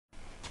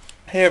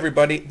Hey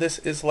everybody, this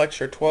is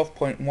lecture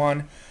 12.1.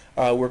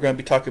 We're going to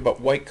be talking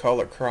about white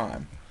collar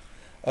crime.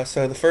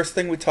 So the first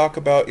thing we talk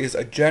about is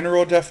a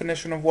general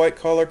definition of white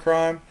collar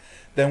crime.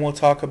 Then we'll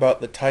talk about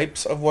the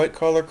types of white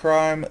collar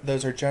crime.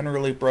 Those are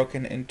generally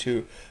broken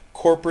into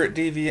corporate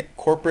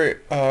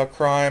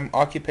crime,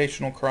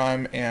 occupational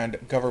crime, and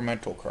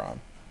governmental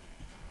crime.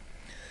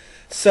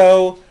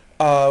 So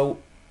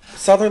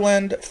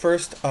Sutherland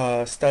first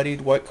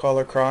studied white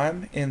collar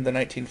crime in the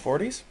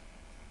 1940s.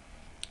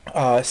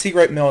 C.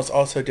 Wright Mills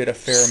also did a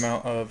fair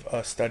amount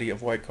of study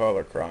of white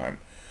collar crime.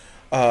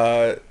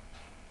 Uh,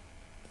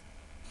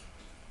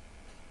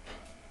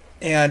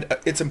 and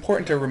it's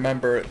important to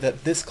remember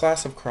that this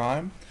class of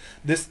crime,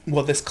 this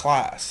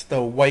class,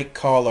 the white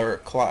collar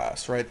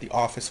class, right, the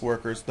office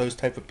workers, those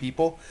type of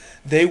people,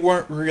 they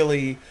weren't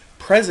really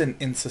present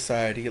in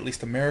society, at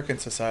least American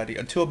society,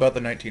 until about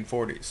the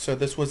 1940s. So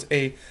this was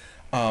a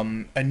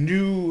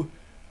new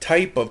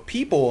type of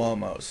people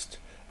almost,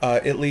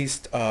 at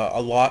least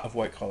a lot of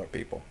white collar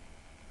people.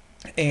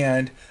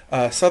 And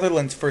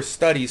Sutherland's first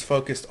studies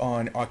focused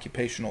on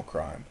occupational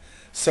crime.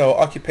 So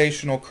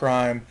occupational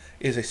crime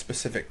is a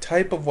specific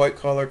type of white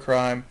collar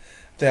crime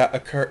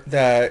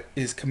that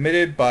is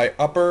committed by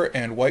upper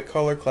and white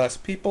collar class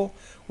people,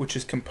 which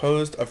is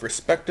composed of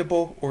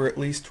respectable or at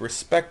least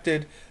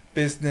respected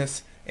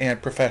business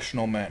and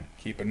professional men.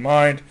 Keep in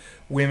mind,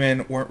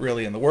 women weren't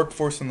really in the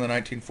workforce in the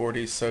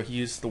 1940s, so he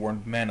used the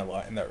word men a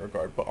lot in that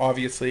regard. But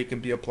obviously, it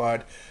can be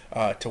applied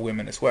to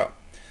women as well.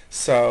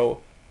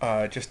 So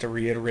just to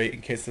reiterate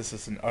in case this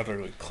isn't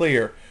utterly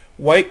clear,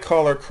 white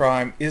collar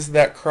crime is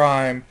that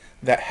crime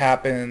that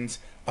happens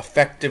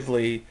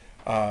effectively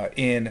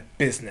in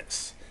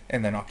business.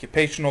 And then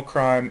occupational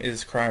crime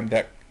is crime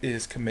that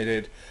is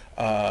committed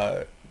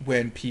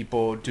when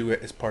people do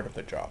it as part of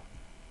the job.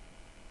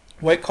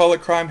 White collar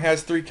crime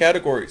has three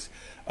categories.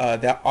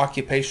 That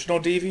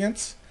occupational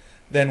deviance,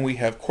 then we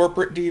have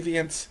corporate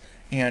deviance,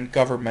 and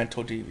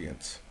governmental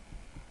deviance.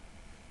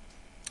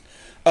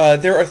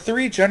 There are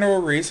three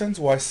general reasons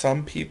why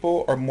some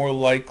people are more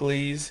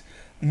likely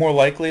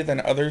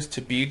than others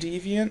to be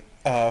deviant.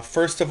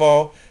 First of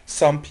all,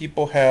 some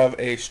people have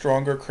a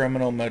stronger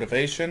criminal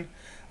motivation,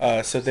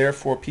 so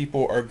therefore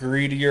people are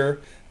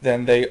greedier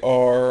than they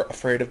are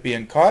afraid of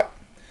being caught.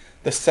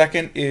 The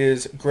second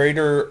is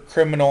greater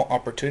criminal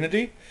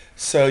opportunity,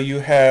 so you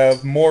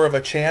have more of a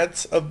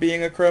chance of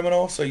being a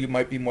criminal, so you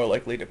might be more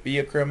likely to be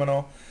a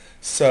criminal.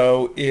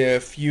 So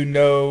if you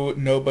know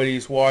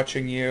nobody's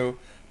watching you,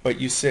 but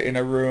you sit in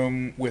a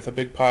room with a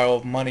big pile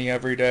of money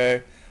every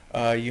day,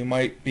 you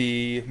might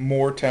be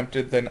more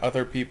tempted than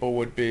other people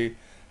would be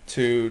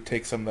to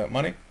take some of that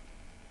money.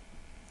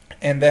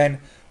 And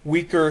then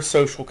weaker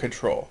social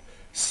control.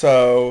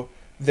 So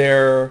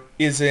there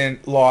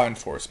isn't law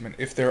enforcement.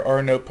 If there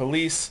are no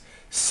police,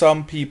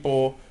 some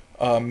people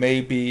may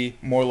be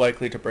more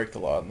likely to break the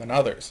law than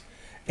others.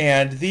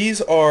 And these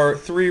are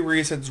three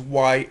reasons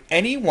why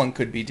anyone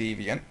could be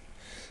deviant.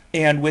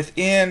 And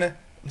within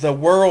the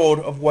world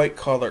of white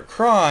collar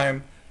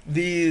crime,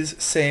 these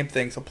same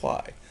things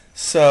apply.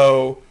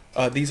 So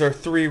these are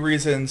three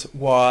reasons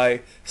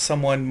why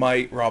someone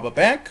might rob a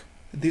bank.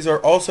 These are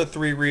also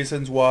three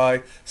reasons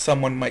why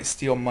someone might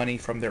steal money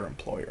from their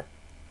employer.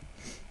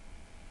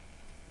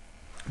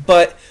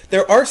 But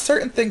there are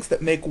certain things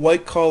that make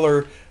white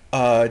collar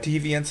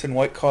deviance and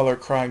white collar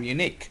crime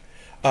unique.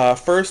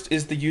 First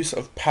is the use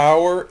of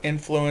power,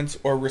 influence,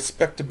 or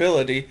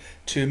respectability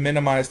to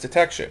minimize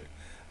detection.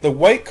 The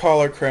white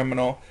collar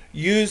criminal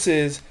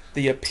uses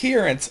the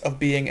appearance of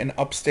being an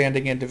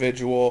upstanding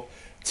individual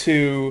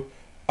to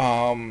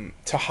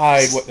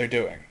hide what they're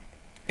doing.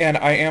 And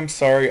I am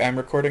sorry, I'm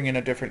recording in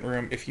a different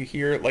room. If you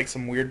hear like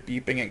some weird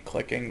beeping and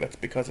clicking, that's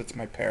because it's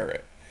my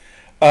parrot.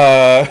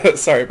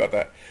 Sorry about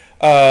that.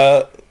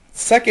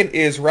 Second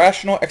is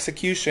rational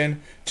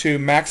execution to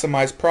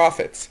maximize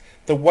profits.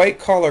 The white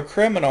collar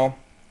criminal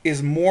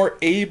is more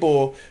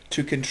able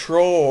to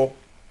control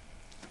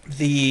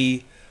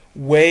the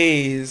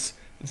ways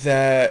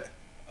that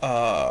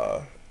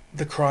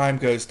the crime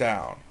goes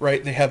down,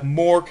 right? They have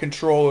more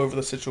control over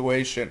the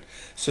situation.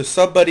 So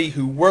somebody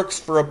who works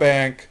for a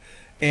bank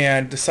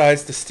and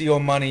decides to steal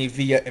money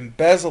via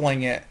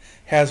embezzling it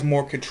has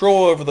more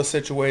control over the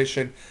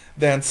situation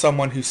than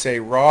someone who, say,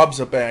 robs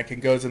a bank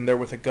and goes in there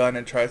with a gun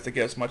and tries to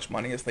get as much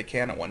money as they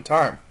can at one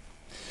time.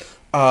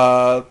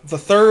 The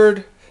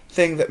third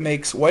thing that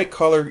makes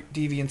white-collar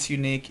deviance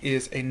unique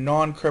is a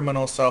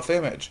non-criminal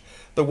self-image.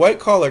 The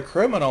white-collar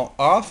criminal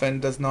often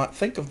does not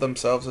think of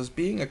themselves as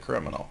being a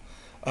criminal.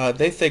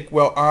 They think,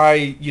 well,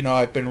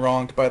 I've been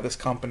wronged by this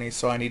company,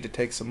 so I need to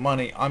take some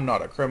money. I'm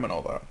not a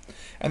criminal, though.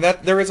 And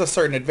that there is a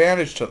certain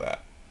advantage to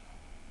that.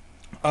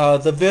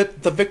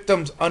 The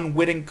victim's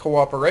unwitting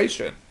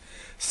cooperation.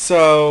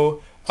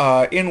 So,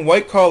 in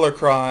white-collar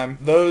crime,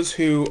 those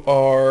who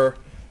are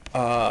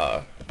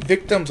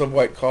victims of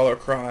white-collar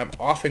crime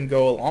often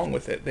go along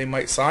with it. They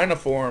might sign a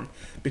form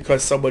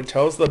because someone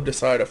tells them to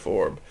sign a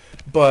form,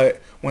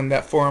 but when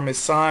that form is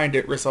signed,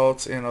 it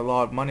results in a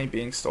lot of money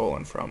being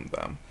stolen from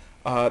them.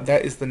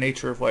 That is the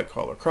nature of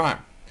white-collar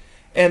crime.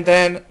 And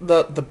then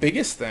the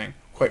biggest thing,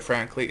 quite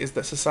frankly, is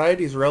that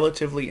society is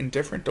relatively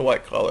indifferent to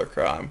white collar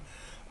crime.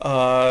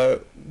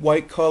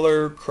 White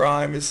collar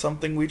crime is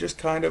something we just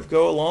kind of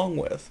go along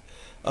with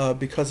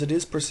because it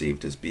is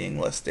perceived as being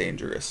less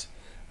dangerous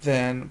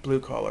than blue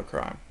collar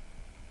crime.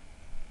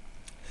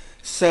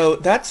 So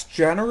that's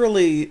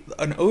generally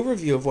an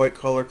overview of white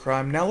collar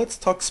crime. Now let's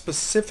talk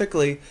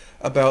specifically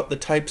about the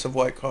types of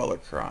white collar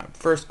crime.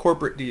 First,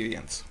 corporate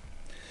deviance.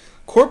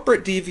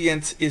 Corporate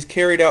deviance is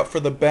carried out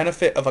for the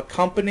benefit of a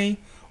company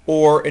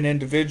or an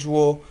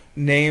individual,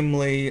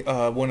 namely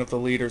one of the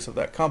leaders of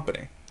that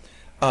company.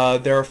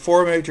 There are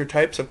four major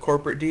types of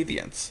corporate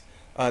deviance.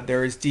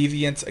 There is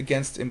deviance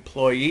against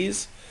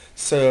employees,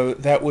 so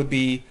that would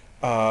be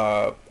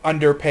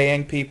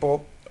underpaying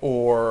people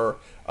or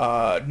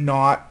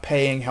not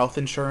paying health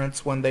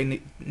insurance when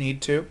they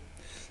need to.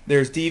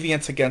 There's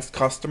deviance against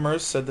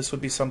customers, so this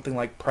would be something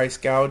like price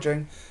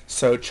gouging,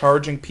 so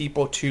charging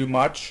people too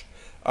much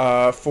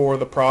for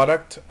the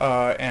product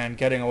and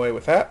getting away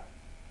with that.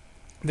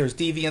 There's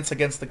deviance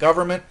against the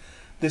government.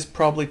 This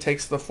probably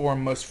takes the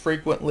form most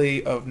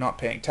frequently of not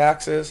paying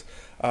taxes.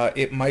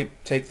 It might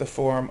take the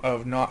form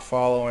of not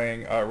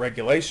following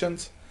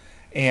regulations.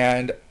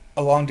 And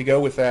along to go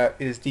with that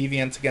is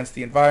deviance against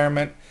the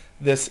environment.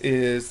 This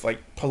is like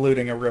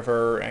polluting a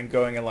river and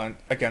going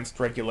against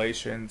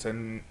regulations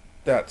and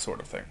that sort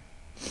of thing.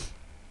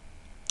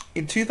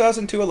 In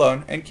 2002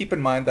 alone, and keep in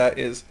mind that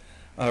is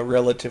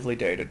relatively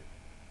dated,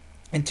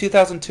 in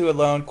 2002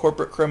 alone,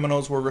 corporate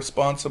criminals were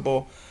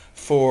responsible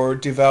for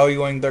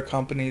devaluing their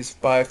companies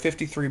by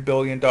 $53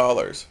 billion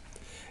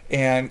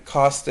and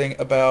costing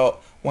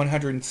about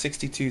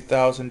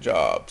 162,000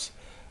 jobs.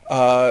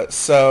 And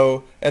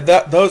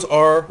those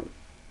are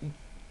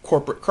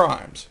corporate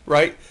crimes,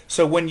 right?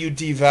 So when you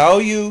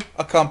devalue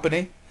a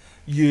company,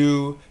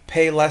 you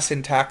pay less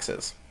in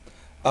taxes.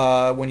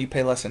 When you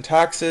pay less in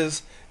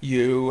taxes,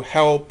 you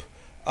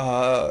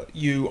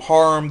you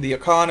harm the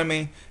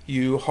economy,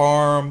 you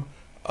harm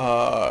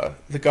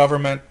the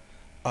government.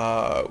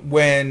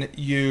 When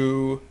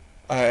you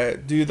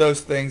do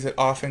those things, it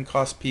often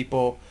costs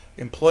people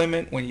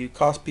employment. When you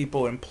cost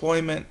people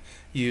employment,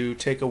 you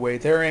take away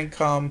their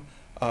income.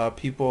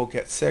 People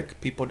get sick.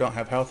 People don't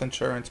have health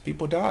insurance.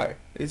 People die.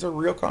 These are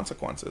real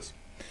consequences.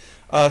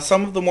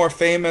 Some of the more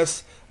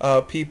famous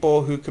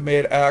people who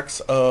committed acts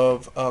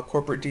of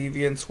corporate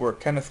deviance were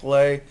Kenneth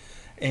Lay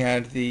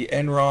and the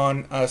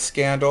Enron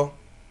scandal,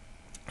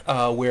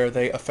 where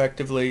they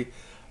effectively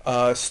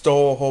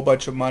stole a whole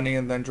bunch of money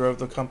and then drove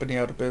the company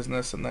out of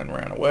business and then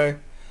ran away.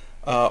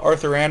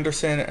 Arthur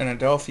Andersen and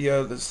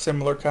Adelphia, the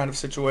similar kind of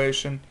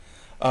situation.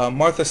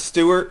 Martha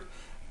Stewart,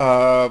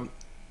 you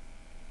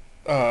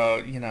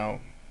know,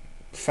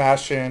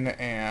 fashion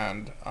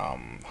and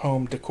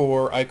home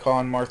decor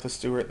icon Martha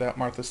Stewart, that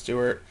Martha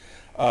Stewart.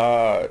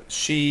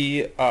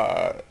 She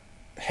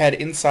had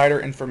insider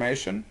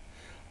information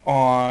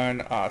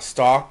on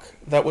stock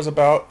that was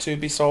about to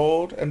be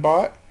sold and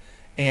bought,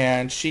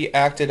 and she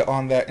acted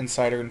on that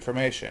insider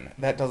information.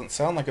 That doesn't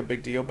sound like a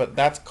big deal, but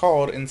that's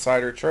called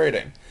insider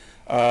trading.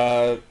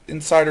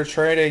 Insider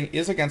trading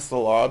is against the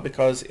law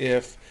because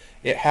if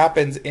it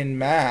happens in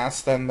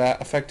mass, then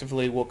that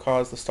effectively will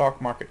cause the stock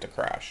market to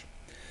crash.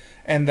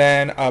 And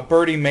then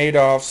Bernie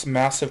Madoff's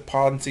massive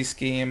Ponzi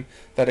scheme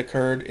that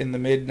occurred in the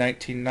mid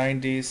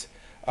 1990s.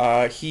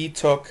 He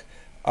took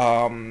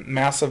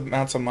massive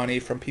amounts of money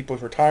from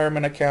people's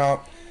retirement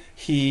account.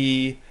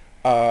 He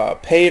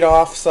paid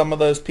off some of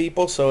those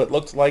people, so it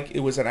looked like it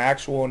was an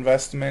actual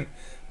investment.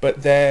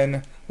 But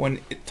then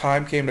when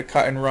time came to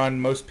cut and run,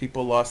 most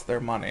people lost their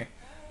money.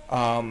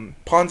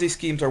 Ponzi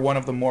schemes are one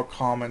of the more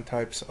common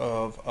types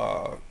of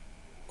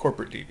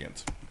corporate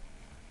deviance.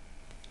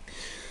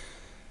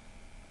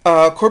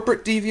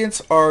 Corporate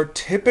deviants are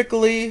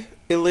typically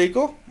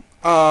illegal.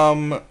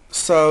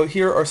 So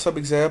here are some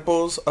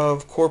examples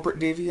of corporate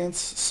deviance.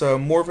 So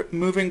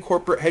moving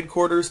corporate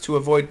headquarters to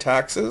avoid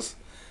taxes.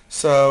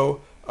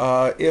 So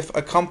if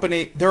a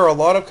company, there are a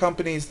lot of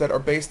companies that are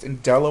based in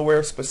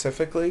Delaware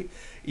specifically,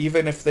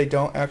 even if they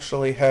don't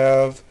actually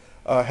have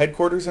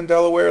headquarters in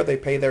Delaware, they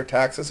pay their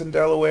taxes in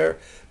Delaware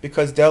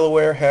because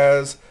Delaware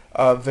has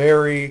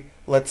very,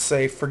 let's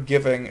say,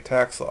 forgiving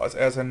tax laws,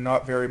 as in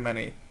not very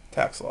many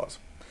tax laws.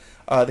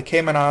 The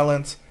Cayman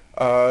Islands,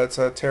 it's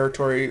a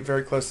territory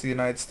very close to the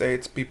United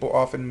States. People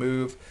often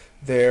move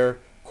their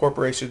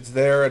corporations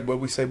there, and when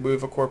we say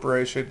move a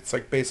corporation, it's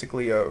like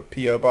basically a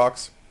P.O.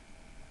 box.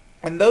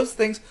 And those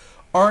things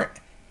aren't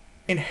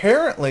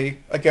inherently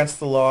against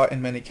the law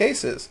in many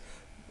cases.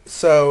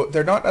 So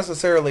they're not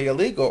necessarily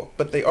illegal,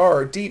 but they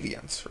are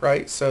deviants,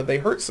 right? So they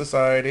hurt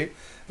society.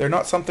 They're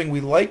not something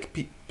we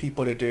like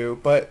people to do,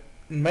 but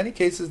in many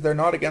cases they're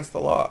not against the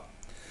law.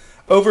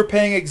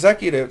 Overpaying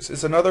executives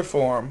is another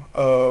form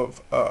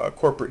of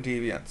corporate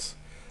deviance.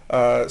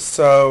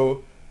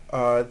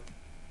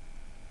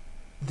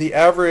 The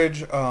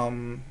average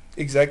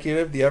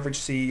executive, the average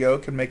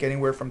CEO, can make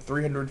anywhere from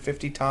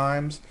 350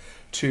 times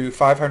to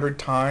 500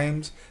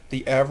 times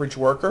the average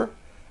worker.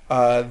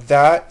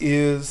 That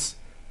is,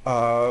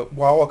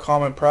 while a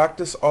common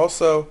practice,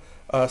 also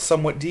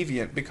somewhat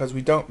deviant because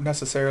we don't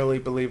necessarily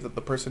believe that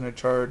the person in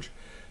charge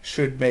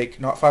should make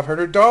not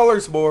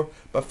 $500 more,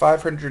 but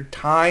 500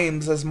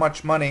 times as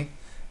much money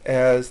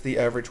as the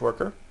average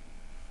worker.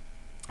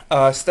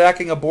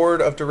 Stacking a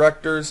board of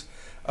directors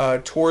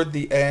toward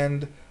the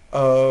end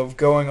of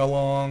going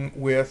along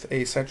with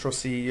a central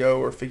CEO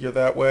or figure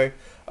that way,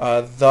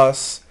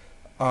 thus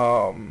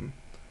um,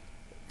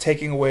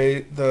 taking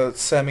away the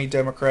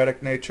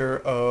semi-democratic nature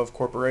of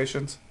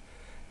corporations,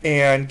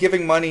 and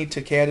giving money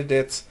to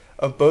candidates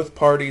of both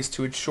parties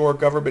to ensure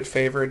government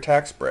favor and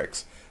tax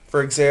breaks.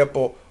 For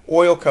example,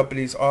 oil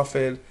companies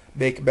often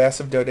make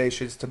massive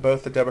donations to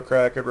both the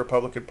Democratic and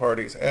Republican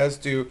parties, as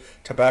do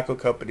tobacco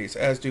companies,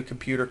 as do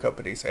computer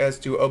companies, as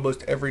do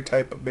almost every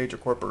type of major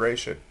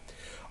corporation.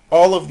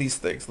 All of these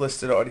things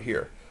listed on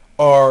here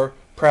are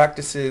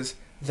practices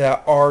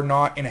that are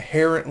not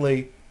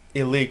inherently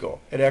illegal.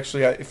 And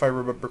actually, if I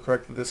remember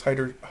correctly, this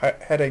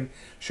heading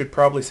should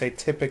probably say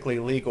typically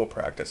legal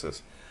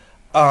practices.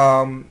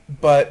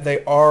 But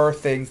they are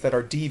things that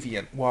are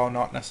deviant while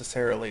not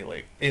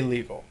necessarily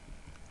illegal.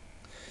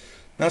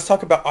 Now let's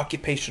talk about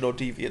occupational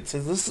deviance.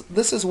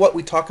 This is what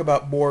we talk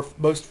about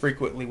most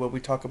frequently when we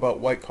talk about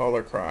white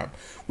collar crime.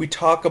 We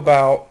talk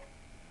about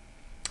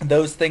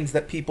those things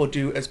that people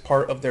do as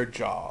part of their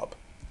job.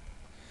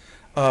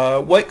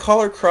 White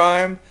collar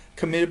crime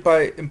committed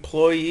by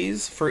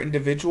employees for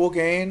individual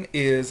gain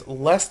is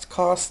less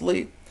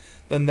costly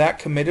than that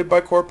committed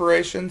by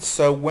corporations.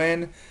 So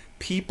when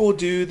people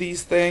do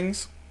these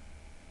things,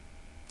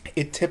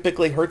 it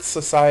typically hurts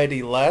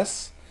society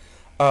less,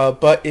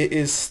 but it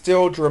is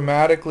still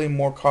dramatically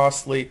more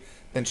costly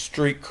than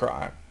street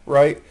crime,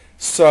 right?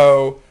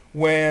 So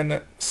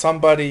when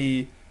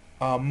somebody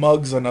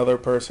mugs another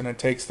person and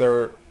takes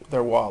their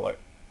wallet,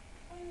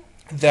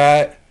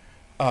 that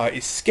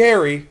is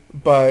scary,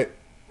 but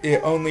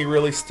it only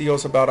really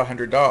steals about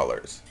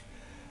 $100.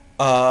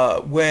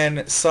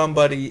 When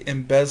somebody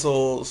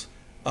embezzles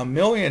 $1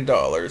 million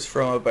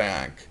from a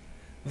bank,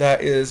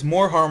 that is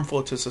more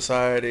harmful to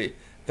society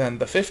than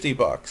the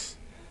 $50,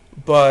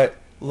 but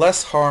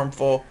less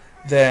harmful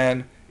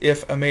than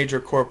if a major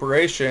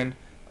corporation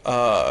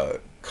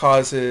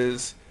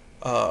causes,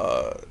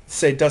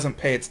 say, doesn't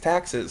pay its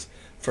taxes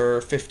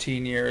for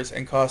 15 years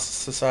and costs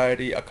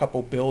society a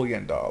couple $1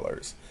 billion.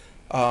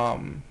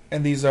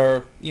 And these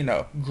are,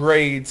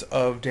 grades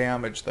of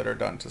damage that are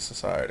done to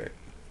society.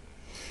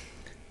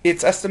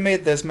 It's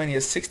estimated that as many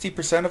as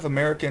 60% of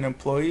American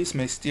employees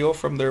may steal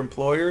from their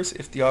employers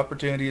if the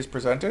opportunity is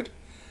presented.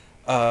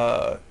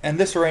 And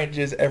this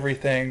ranges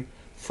everything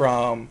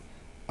from,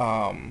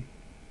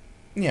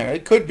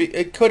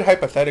 it could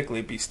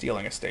hypothetically be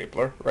stealing a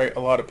stapler, right? A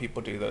lot of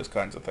people do those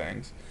kinds of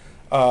things.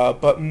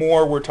 But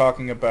more we're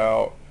talking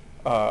about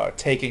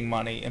taking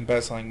money,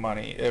 embezzling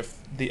money if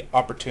the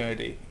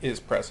opportunity is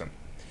present.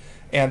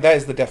 And that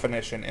is the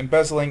definition.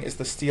 Embezzling is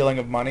the stealing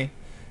of money,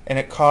 and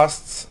it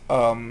costs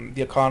the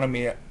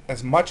economy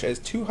as much as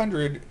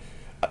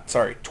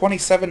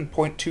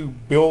 $27.2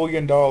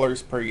 billion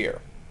per year.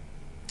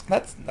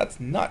 That's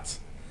nuts.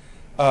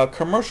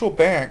 Commercial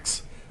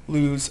banks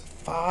lose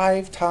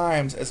 5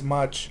 times as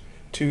much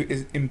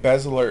to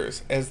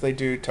embezzlers as they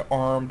do to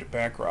armed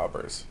bank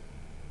robbers.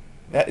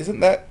 Isn't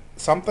that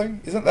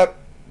something? Isn't that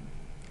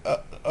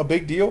a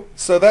big deal?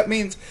 So that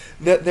means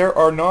that there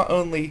are not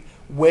only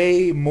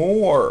way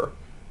more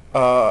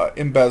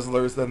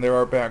embezzlers than there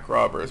are bank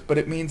robbers, but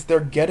it means they're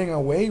getting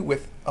away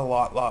with a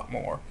lot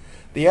more.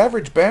 The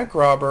average bank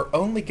robber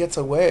only gets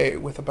away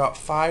with about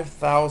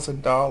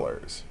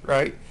 $5,000,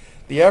 right?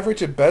 The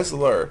average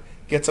embezzler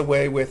gets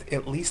away with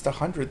at least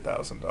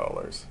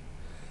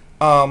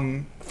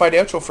 $100,000.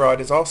 Financial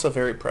fraud is also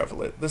very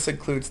prevalent. This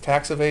includes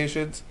tax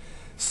evasions,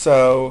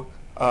 so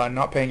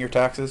not paying your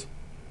taxes.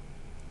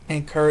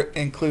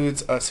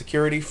 Includes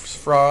security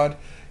fraud,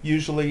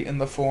 usually in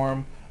the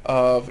form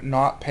of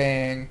not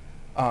paying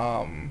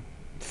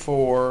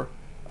for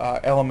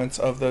elements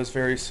of those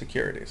various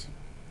securities.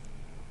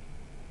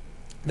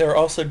 There are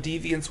also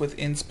deviants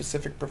within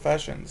specific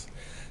professions.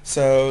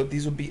 So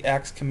these would be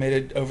acts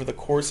committed over the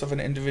course of an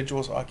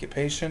individual's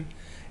occupation,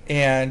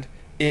 and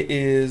it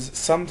is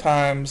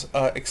sometimes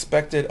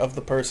expected of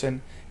the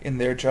person in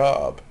their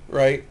job,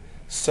 right?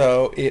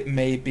 So it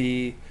may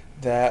be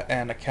that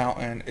an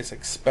accountant is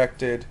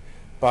expected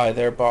by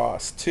their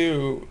boss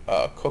to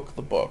cook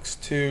the books,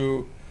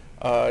 to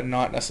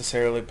not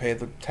necessarily pay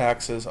the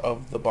taxes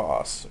of the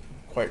boss.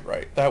 Quite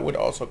right. That would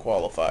also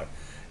qualify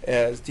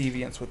as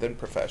deviance within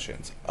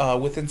professions.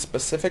 Within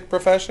specific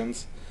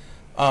professions,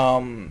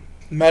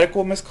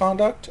 medical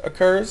misconduct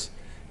occurs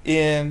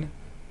in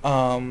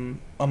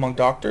among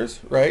doctors,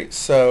 right?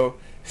 So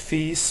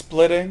fee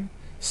splitting,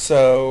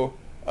 so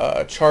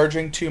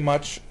charging too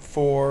much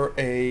for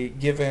a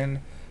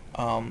given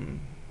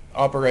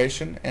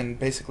operation and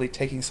basically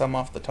taking some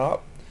off the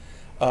top.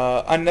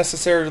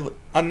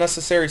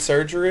 Unnecessary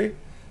surgery,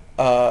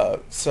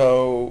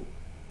 so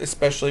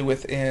especially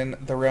within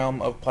the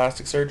realm of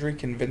plastic surgery,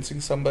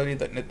 convincing somebody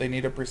that they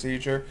need a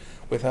procedure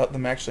without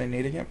them actually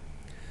needing it.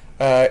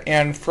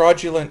 And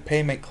fraudulent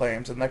payment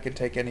claims, and that can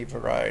take any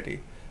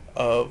variety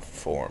of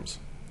forms.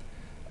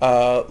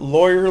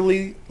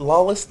 Lawyerly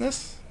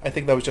lawlessness, I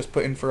think that was just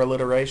put in for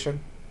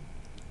alliteration.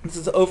 This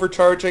is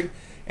overcharging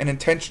and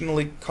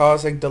intentionally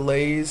causing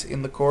delays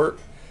in the court.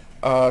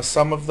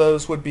 Some of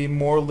those would be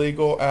more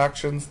legal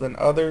actions than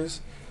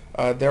others.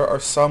 There are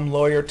some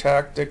lawyer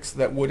tactics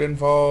that would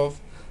involve,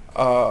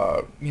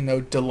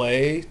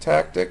 delay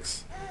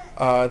tactics.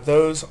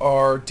 Those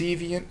are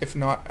deviant, if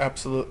not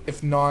absolute,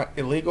 if not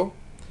illegal.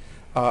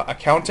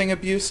 Accounting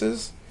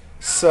abuses.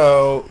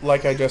 So,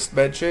 like I just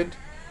mentioned,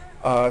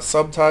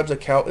 sometimes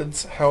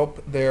accountants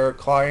help their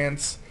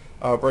clients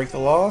break the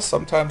law.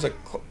 Sometimes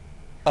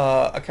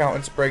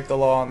accountants break the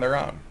law on their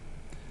own.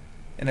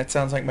 And it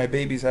sounds like my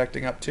baby's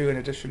acting up too, in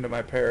addition to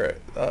my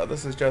parrot.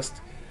 This is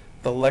just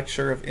the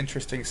lecture of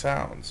interesting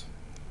sounds.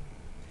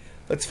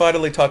 Let's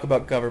finally talk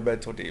about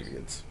governmental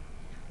deviance.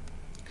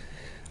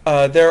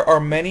 There are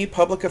many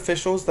public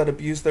officials that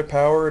abuse their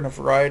power in a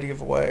variety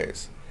of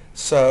ways.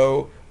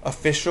 So,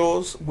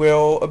 officials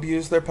will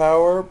abuse their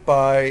power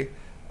by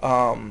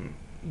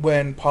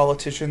when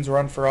politicians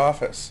run for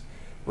office,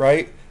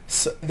 right?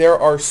 So there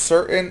are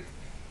certain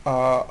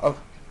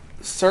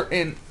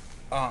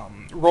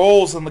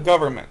roles in the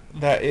government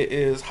that it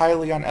is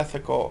highly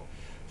unethical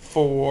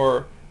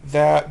for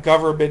that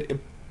government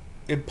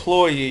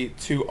employee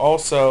to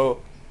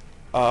also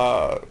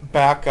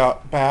back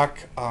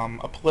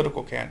a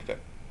political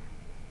candidate.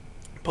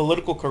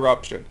 Political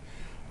corruption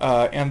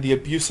and the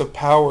abuse of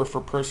power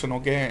for personal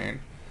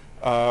gain.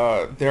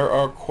 There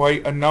are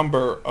quite a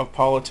number of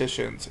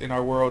politicians in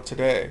our world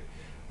today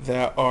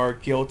that are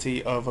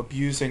guilty of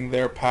abusing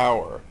their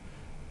power,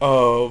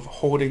 of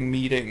holding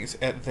meetings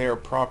at their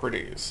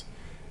properties.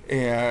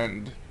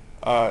 And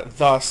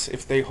thus,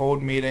 if they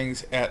hold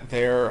meetings at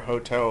their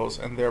hotels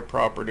and their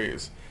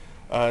properties,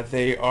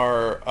 they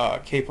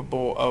are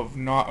capable of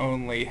not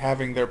only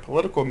having their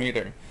political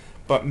meeting,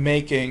 but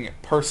making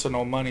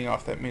personal money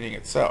off that meeting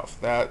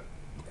itself. That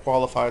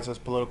qualifies as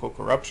political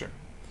corruption.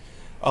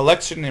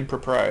 Election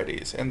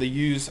improprieties and the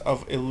use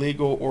of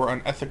illegal or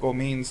unethical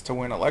means to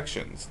win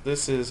elections.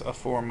 This is a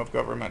form of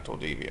governmental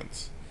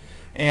deviance.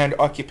 And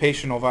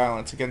occupational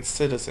violence against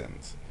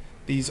citizens.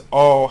 These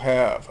all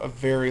have a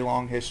very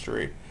long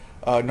history,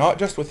 not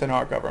just within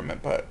our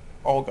government, but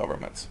all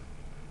governments.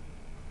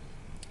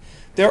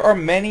 There are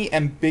many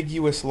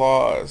ambiguous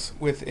laws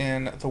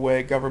within the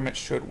way government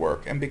should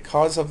work, and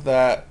because of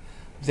that,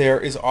 there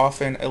is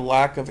often a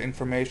lack of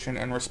information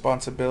and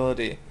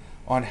responsibility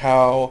on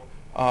how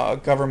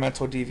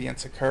governmental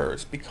deviance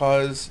occurs,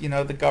 because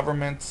the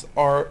governments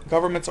are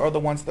the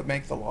ones that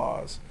make the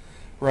laws,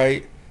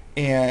 right?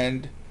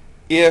 And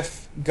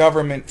if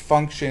government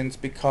functions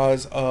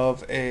because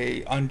of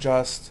a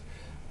unjust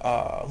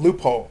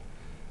loophole,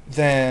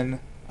 then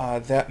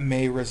that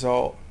may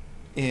result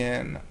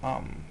in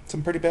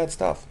some pretty bad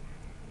stuff.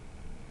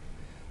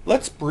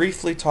 Let's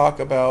briefly talk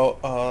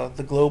about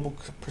the global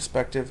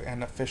perspective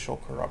and official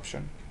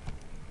corruption.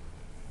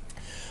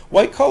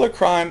 White-collar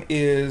crime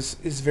is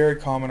very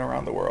common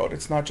around the world.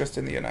 It's not just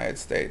in the United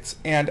States.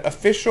 And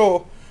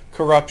official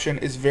corruption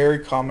is very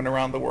common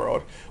around the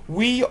world.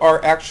 We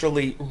are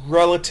actually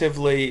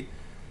relatively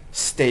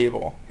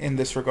stable in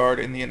this regard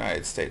in the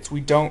United States. We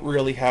don't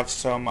really have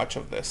so much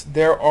of this.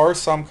 There are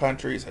some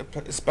countries,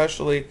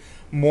 especially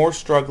more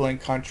struggling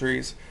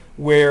countries,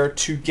 where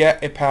to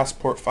get a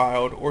passport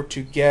filed or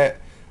to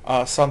get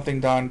something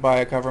done by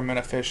a government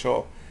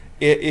official,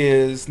 it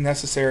is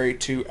necessary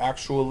to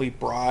actually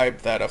bribe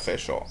that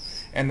official.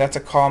 And that's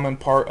a common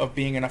part of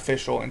being an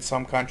official in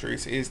some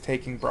countries, is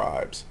taking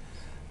bribes.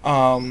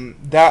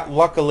 That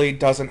luckily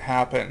doesn't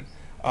happen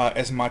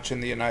as much in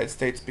the United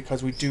States,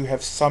 because we do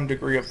have some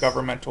degree of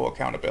governmental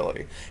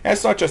accountability. And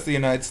it's not just the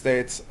United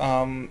States.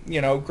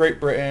 Great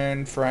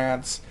Britain,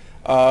 France,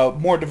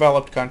 more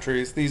developed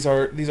countries. These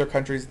are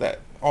countries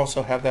that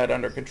also have that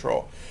under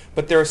control.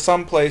 But there are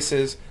some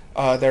places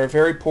that are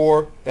very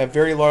poor, that have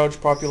very large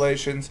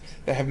populations,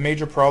 that have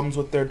major problems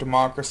with their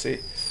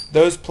democracy.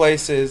 Those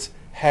places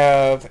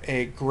have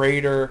a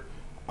greater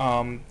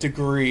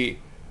degree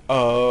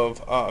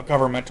of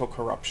governmental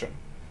corruption,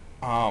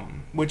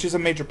 which is a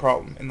major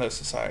problem in those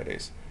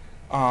societies.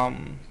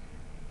 Okay,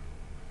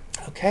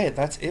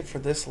 that's it for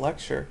this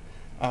lecture.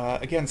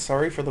 Again,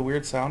 sorry for the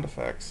weird sound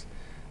effects.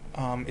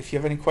 If you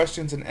have any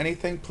questions on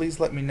anything,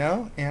 please let me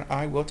know, and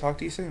I will talk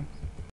to you soon.